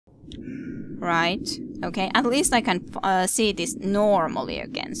Right. Okay, at least I can see this normally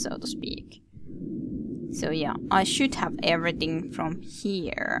again, so to speak. So yeah, I should have everything from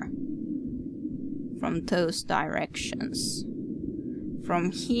here. From those directions.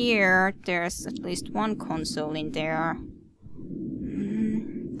 From here, there's at least one console in there.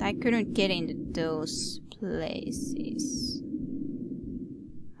 I couldn't get into those places.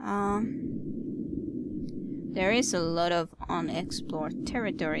 There is a lot of unexplored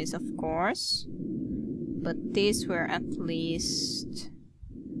territories, of course. But these were at least...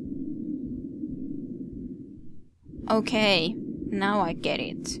 Okay, now I get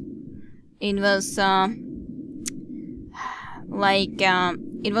it. It was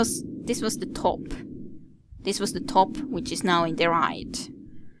this was the top. This was the top, which is now in the right.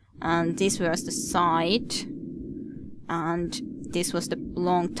 And this was the side. And this was the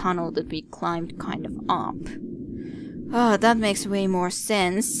long tunnel that we climbed kind of up. Oh, that makes way more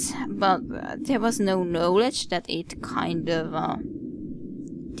sense. But there was no knowledge that it kind of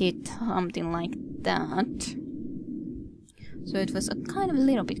did something like that. So it was kind of a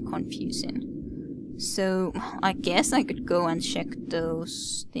little bit confusing. So I guess I could go and check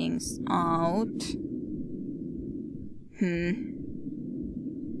those things out.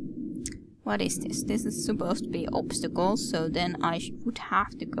 What is this? This is supposed to be obstacles, so then I would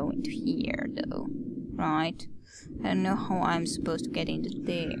have to go into here though. Right? I don't know how I'm supposed to get into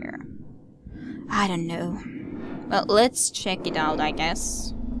there. I don't know. Well, let's check it out, I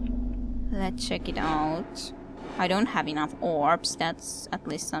guess. Let's check it out. I don't have enough orbs, that's at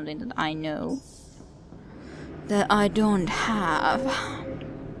least something that I know. That I don't have.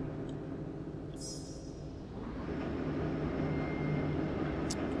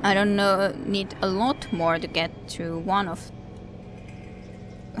 I don't know, need a lot more to get through one of...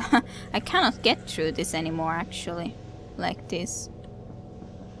 I cannot get through this anymore, actually. Like this.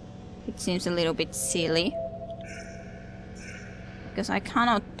 It seems a little bit silly. Because I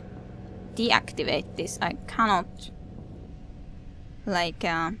cannot deactivate this. I cannot... Like,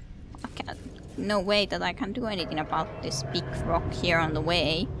 no way that I can do anything about this big rock here on the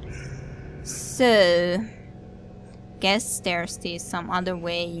way. So... guess there's some other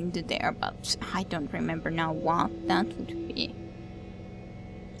way into there, but I don't remember now what that would be.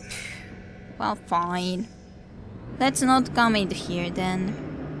 Well, fine. Let's not come into here then.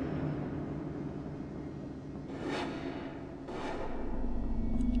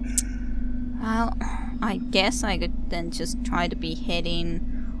 Well, I guess I could then just try to be heading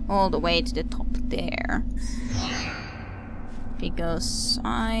all the way to the top there. Because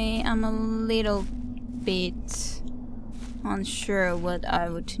I am a little bit unsure what I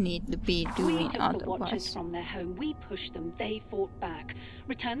would need to be doing otherwise. We took the Watchers from their home. We pushed them. They fought back.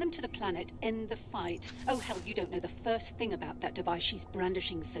 Return them to the planet. End the fight. Oh hell, you don't know the first thing about that device she's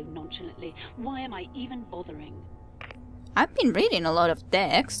brandishing so nonchalantly. Why am I even bothering? I've been reading a lot of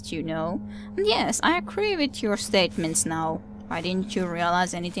text, you know. And yes, I agree with your statements now. Why didn't you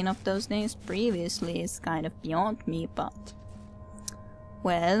realize anything of those things previously is kind of beyond me, but...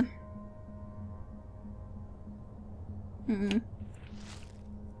 well...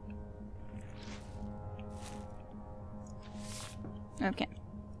 Okay.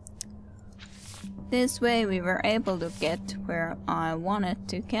 This way we were able to get where I wanted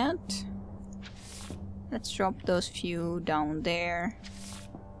to get. Let's drop those few down there.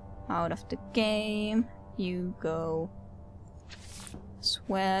 Out of the game. You go as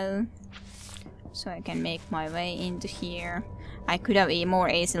well. So I can make my way into here. I could have more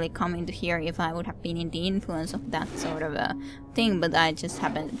easily come into here if I would have been in the influence of that sort of a thing, but I just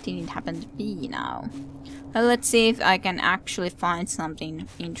didn't happen to be now. Well, let's see if I can actually find something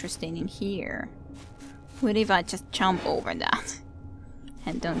interesting in here. What if I just jump over that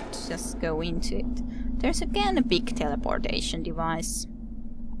and don't just go into it? There's again a big teleportation device.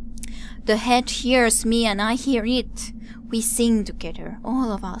 The head hears me and I hear it. We sing together,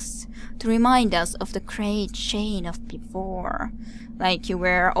 all of us, to remind us of the great chain of before. Like you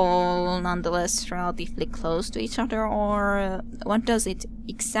were all nonetheless relatively close to each other, or what does it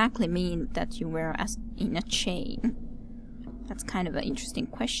exactly mean that you were as in a chain? That's kind of an interesting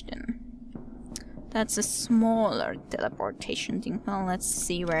question. That's a smaller teleportation thing. Well, let's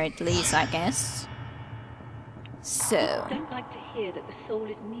see where it leads, I guess. So... I don't like to hear that the soul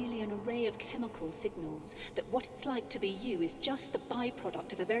is merely an array of chemical signals, that what it's like to be you is just the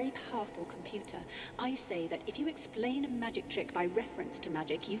byproduct of a very powerful computer. I say that if you explain a magic trick by reference to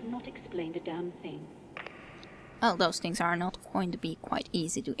magic, you've not explained a damn thing. Well, those things are not going to be quite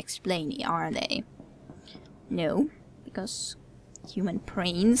easy to explain, are they? No, because human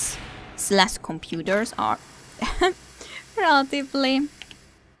brains / computers are relatively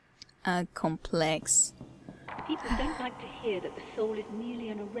complex. People don't like to hear that the soul is merely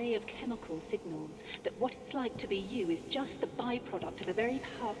an array of chemical signals, that what it's like to be you is just the byproduct of a very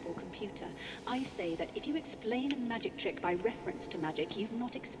powerful computer. I say that if you explain a magic trick by reference to magic, you've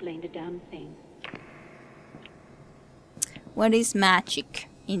not explained a damn thing. What is magic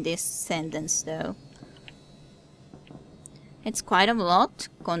in this sentence, though? It's quite a lot,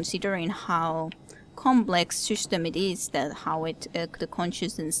 considering how complex system it is, that how it the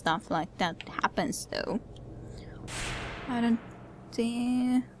conscious and stuff like that happens, though. I don't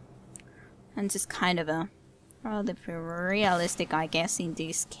think, and it's kind of a rather realistic, I guess, in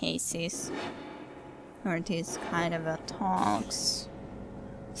these cases, or it is kind of a talks,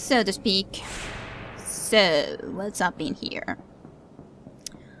 so to speak. So, what's up in here?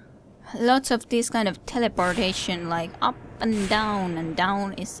 Lots of this kind of teleportation, like up and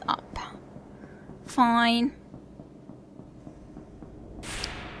down is up. Fine.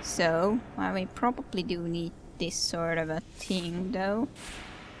 So, well, we probably do need this sort of a thing, though.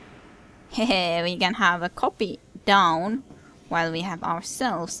 Hehe, we can have a copy down while we have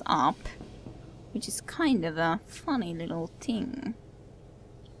ourselves up, which is kind of a funny little thing.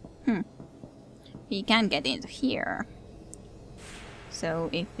 We can get into here. So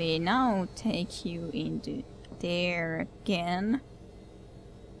if we now take you into there again,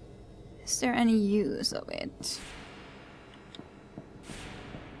 is there any use of it?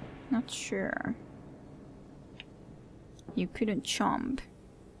 Not sure. You couldn't jump.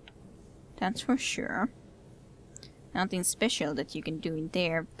 That's for sure. Nothing special that you can do in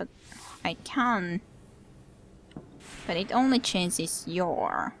there, but I can. But it only changes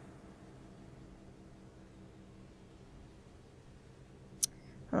your.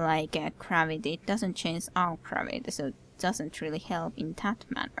 Like gravity, it doesn't change our gravity, so it doesn't really help in that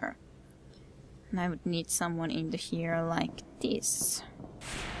manner. And I would need someone into here like this.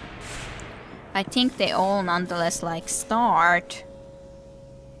 I think they all nonetheless like start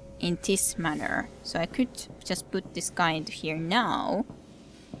in this manner. So I could just put this guy into here now.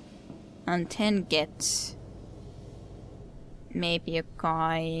 And then get maybe a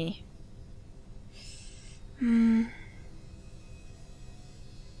guy.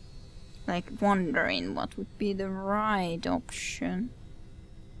 Like wondering what would be the right option.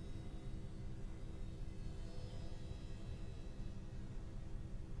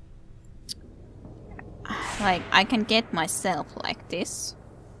 Like, I can get myself like this.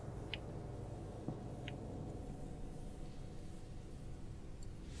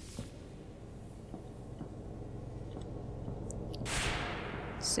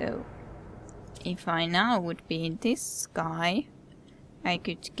 So, if I now would be in this guy, I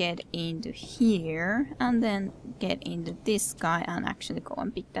could get into here and then get into this guy and actually go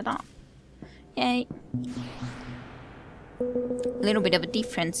and pick that up. Yay! A little bit of a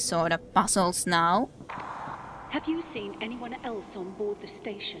different sort of puzzles now. Have you seen anyone else on board the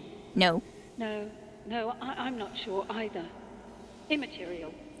station? No. No, I'm not sure either.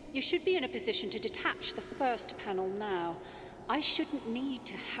 Immaterial. You should be in a position to detach the first panel now. I shouldn't need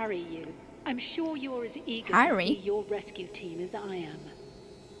to harry you. I'm sure you're as eager to see your rescue team as I am.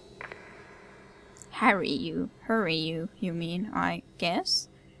 Hurry you, you mean, I guess?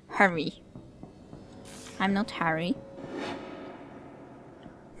 Hurry. I'm not Harry.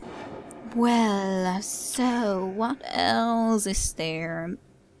 Well, so what else is there?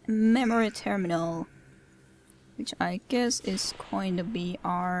 Memory terminal, which I guess is going to be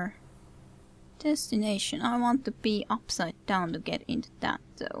our destination. I want to be upside down to get into that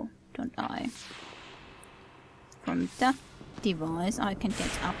though, don't I? From that device I can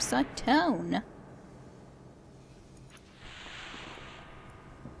get upside down.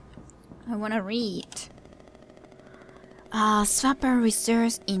 I wanna read. Swapper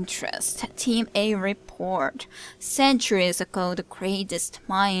Research Interest. Team A report. Centuries ago, the greatest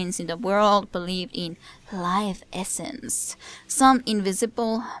minds in the world believed in life essence. Some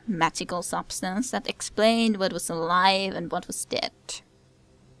invisible, magical substance that explained what was alive and what was dead.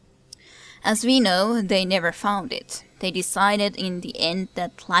 As we know, they never found it. They decided in the end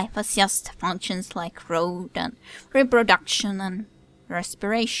that life was just functions like growth and reproduction and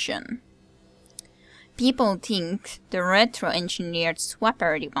respiration. People think the retro-engineered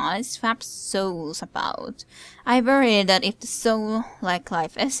swapper device swaps souls about. I worry that if the soul, like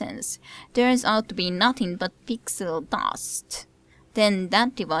life essence, turns out to be nothing but pixel dust, then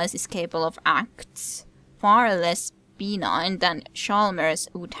that device is capable of acts far less benign than Chalmers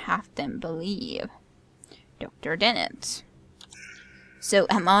would have them believe. Dr. Dennett. So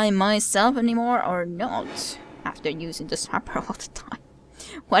am I myself anymore or not? After using the swapper all the time.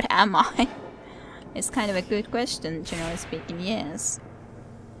 What am I? It's kind of a good question, generally speaking, yes.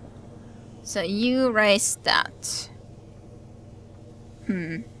 So you raise that.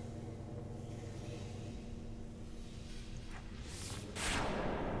 No.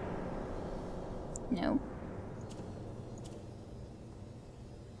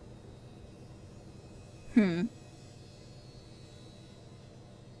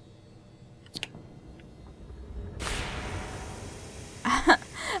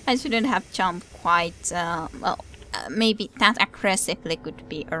 I shouldn't have jumped quite, well, maybe that aggressively could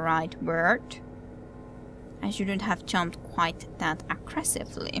be a right word. I shouldn't have jumped quite that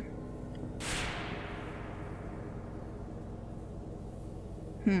aggressively.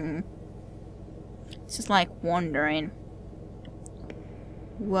 It's just like wondering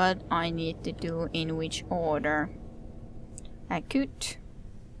what I need to do in which order. I could.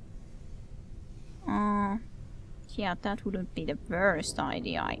 Yeah, that wouldn't be the worst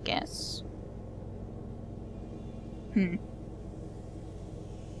idea, I guess.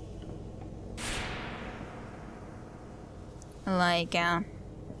 Like,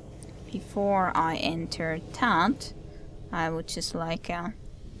 before I enter that, I would just like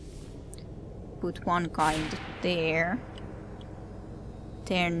put one guy into there,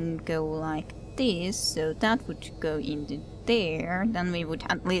 then go like this, so that would go into there, then we would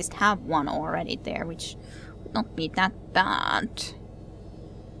at least have one already there, which would not be that bad.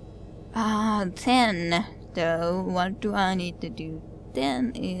 Then, though, what do I need to do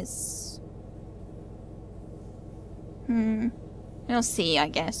then is... We'll see, I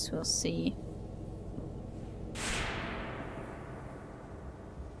guess, we'll see.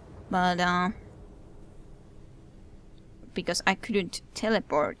 But, because I couldn't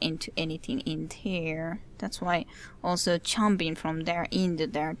teleport into anything in there. That's why also jumping from there into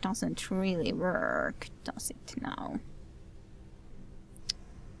there doesn't really work, does it now?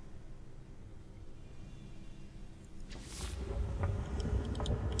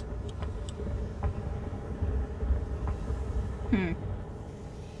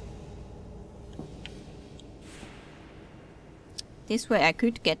 This way I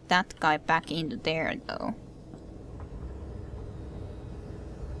could get that guy back into there, though.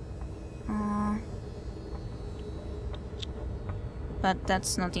 But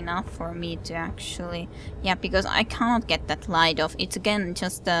that's not enough for me to actually... Yeah, because I cannot get that light off. It's again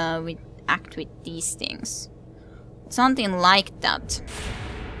just we act with these things. Something like that.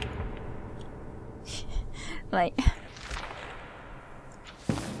 Like...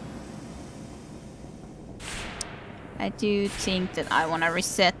 I do think that I want to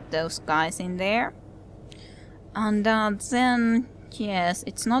reset those guys in there. And then... Yes,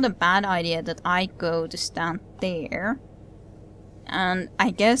 it's not a bad idea that I go to stand there. And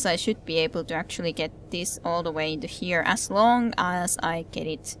I guess I should be able to actually get this all the way into here as long as I get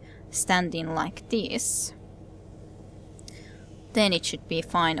it standing like this. Then it should be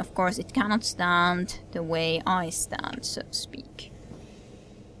fine. Of course, it cannot stand the way I stand, so to speak.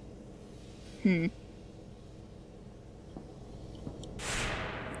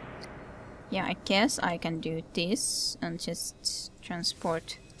 Yeah, I guess I can do this and just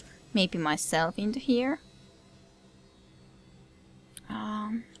transport maybe myself into here.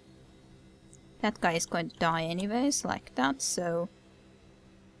 That guy is going to die anyways, like that, so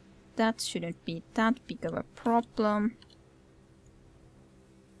that shouldn't be that big of a problem.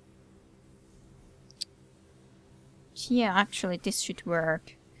 Yeah, actually this should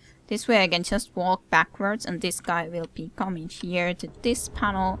work. This way I can just walk backwards and this guy will be coming here to this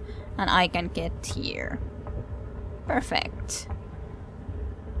panel and I can get here. Perfect.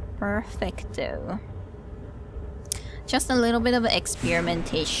 Perfecto. Just a little bit of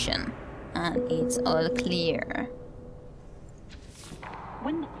experimentation and it's all clear.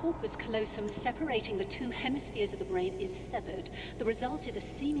 When the corpus callosum separating the two hemispheres of the brain is severed, the result is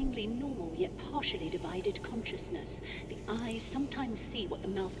a seemingly normal yet partially divided consciousness. The eyes sometimes see what the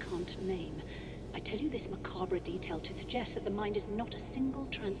mouth can't name. I tell you this macabre detail to suggest that the mind is not a single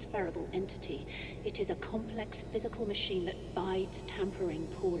transferable entity. It is a complex physical machine that bides tampering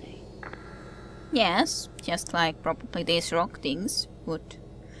poorly. Yes, just like probably these rock things would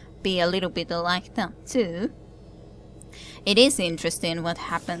be a little bit like that too. It is interesting what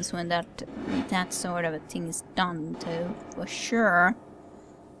happens when that sort of a thing is done too, for sure.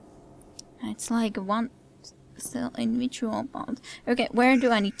 It's like one still individual bond. Okay, where do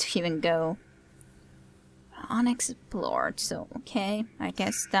I need to even go? Unexplored, so okay, I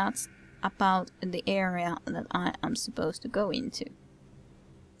guess that's about the area that I am supposed to go into.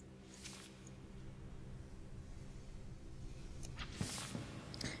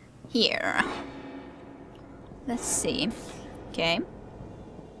 Here. Let's see. Okay.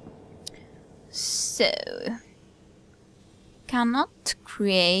 So, cannot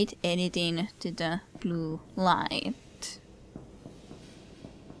create anything to the blue light.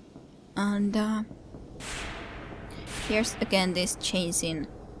 And here's again this changing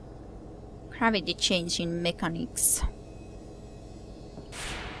gravity changing mechanics.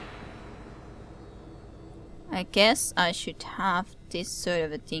 I guess I should have this sort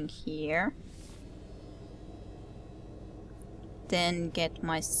of a thing here. Then get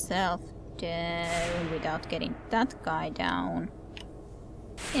myself down without getting that guy down.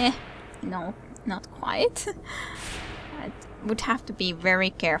 No, not quite. I would have to be very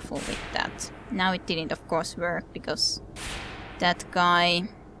careful with that. Now it didn't of course work because that guy...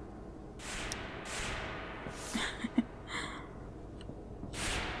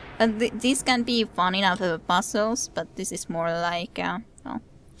 these can be fun enough of puzzles, but this is more like, well,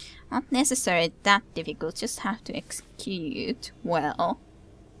 not necessarily that difficult, just have to execute well.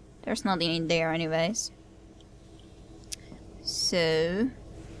 There's nothing in there anyways. So...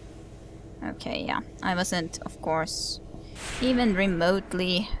 okay, yeah, I wasn't, of course, even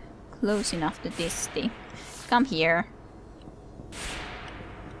remotely close enough to this thing. Come here.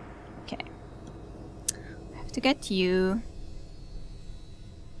 Okay. I have to get you...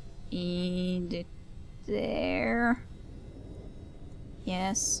 in there.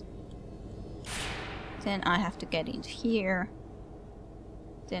 Yes. Then I have to get into here.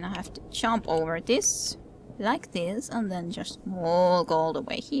 Then I have to jump over this, like this, and then just walk all the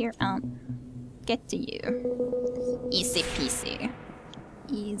way here and get to you. Easy peasy.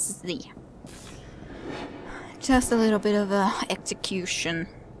 Easy. Just a little bit of execution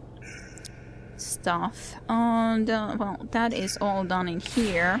stuff. And, well, that is all done in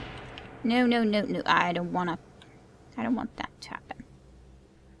here. No, no, no, no, I don't want that to happen.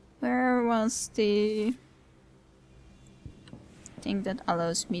 Where was the thing that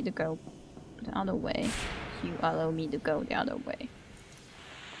allows me to go the other way? You allow me to go the other way.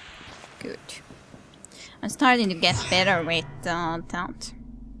 Good. I'm starting to get better with that.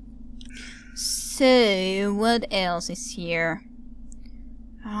 So, what else is here?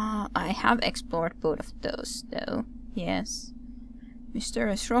 I have explored both of those, though. Yes.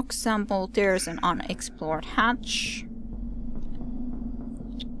 Mysterious rock sample. There's an unexplored hatch.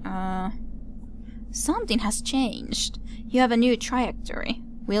 Something has changed. You have a new trajectory.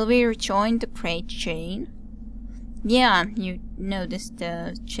 Will we rejoin the Great Chain? Yeah, you noticed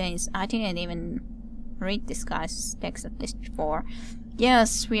the chains. I didn't even read this guy's text at least before.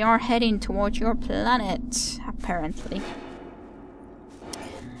 Yes, we are heading towards your planet, apparently.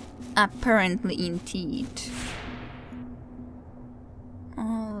 Apparently indeed.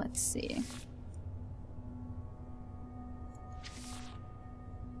 Oh, let's see.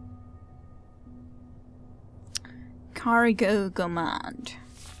 Cargo command.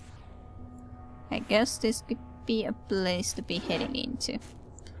 I guess this could be a place to be heading into.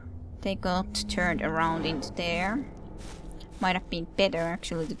 They got turned around into there. Might have been better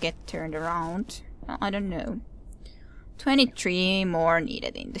actually to get turned around. Well, I don't know. 23 more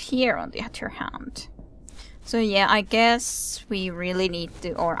needed in here on the other hand. So yeah, I guess we really need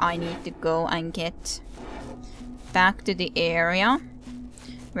to, or I need to go and get back to the area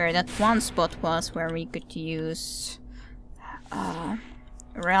where that one spot was where we could use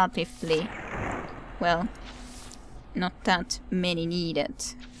relatively, well, not that many needed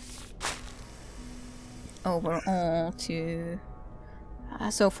overall to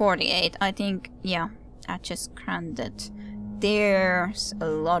so 48. I think, yeah, I just granted there's a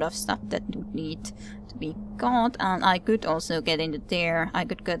lot of stuff that would need to be got, and I could also get into there. I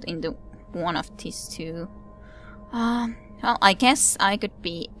could get into one of these two. Well, I guess I could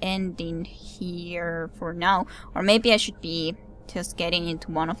be ending here for now, or maybe I should be just getting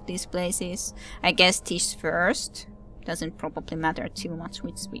into one of these places. I guess this first. Doesn't probably matter too much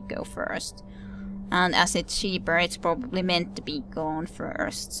which we go first. And as it's cheaper, it's probably meant to be gone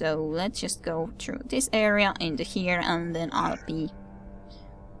first. So let's just go through this area into here, and then I'll be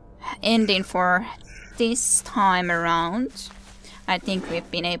ending for this time around. I think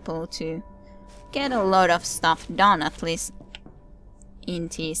we've been able to get a lot of stuff done, at least in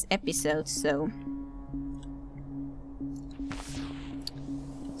these episodes, so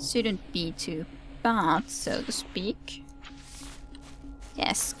shouldn't be too bad, so to speak.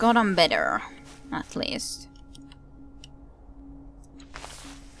 Yes, gotten better, at least.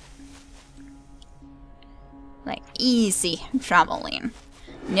 Like, easy traveling.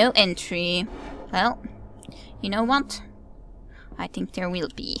 No entry. Well, you know what? I think there will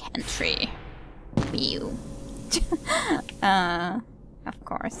be entry. View. Of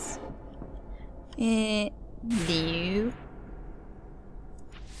course. View.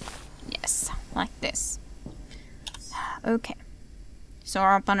 Yes, like this. Okay.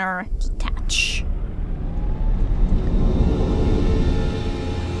 Solar panel detach.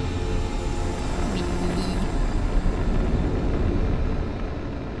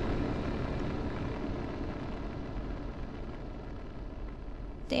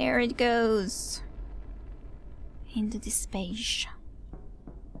 There it goes. Into the space.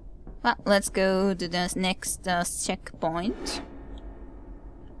 Well, let's go to the next checkpoint,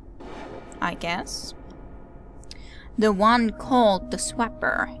 I guess. The one called the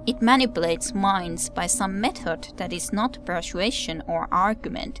Swapper. It manipulates minds by some method that is not persuasion or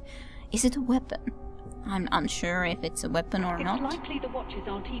argument. Is it a weapon? I'm unsure if it's a weapon or not. It's likely the Watchers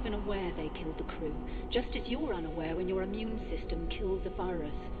aren't even aware they killed the crew, just as you're unaware when your immune system kills a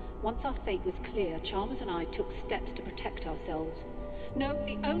virus. Once our fate was clear, Chalmers and I took steps to protect ourselves. No,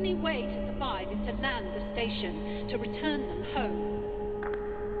 the only way to survive is to land the station, to return them home.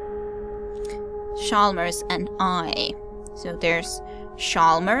 Chalmers and I. So there's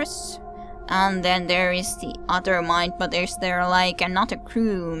Chalmers, and then there is the other mind, but is there like another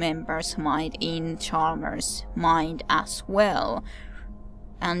crew member's mind in Chalmers' mind as well?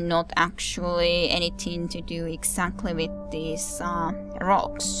 And not actually anything to do exactly with these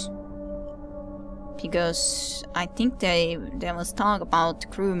rocks. Because I think there was talk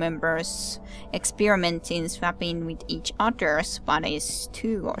about crew members experimenting, swapping with each other's bodies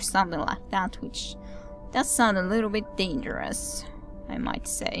too, or something like that, which does sound a little bit dangerous, I might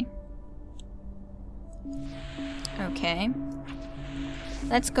say. Okay.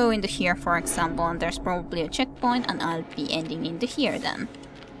 Let's go into here, for example, and there's probably a checkpoint, and I'll be ending into here then,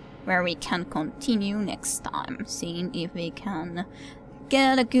 where we can continue next time, seeing if we can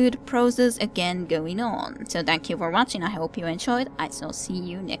get a good process again going on. So thank you for watching, I hope you enjoyed, I shall see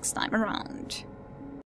you next time around.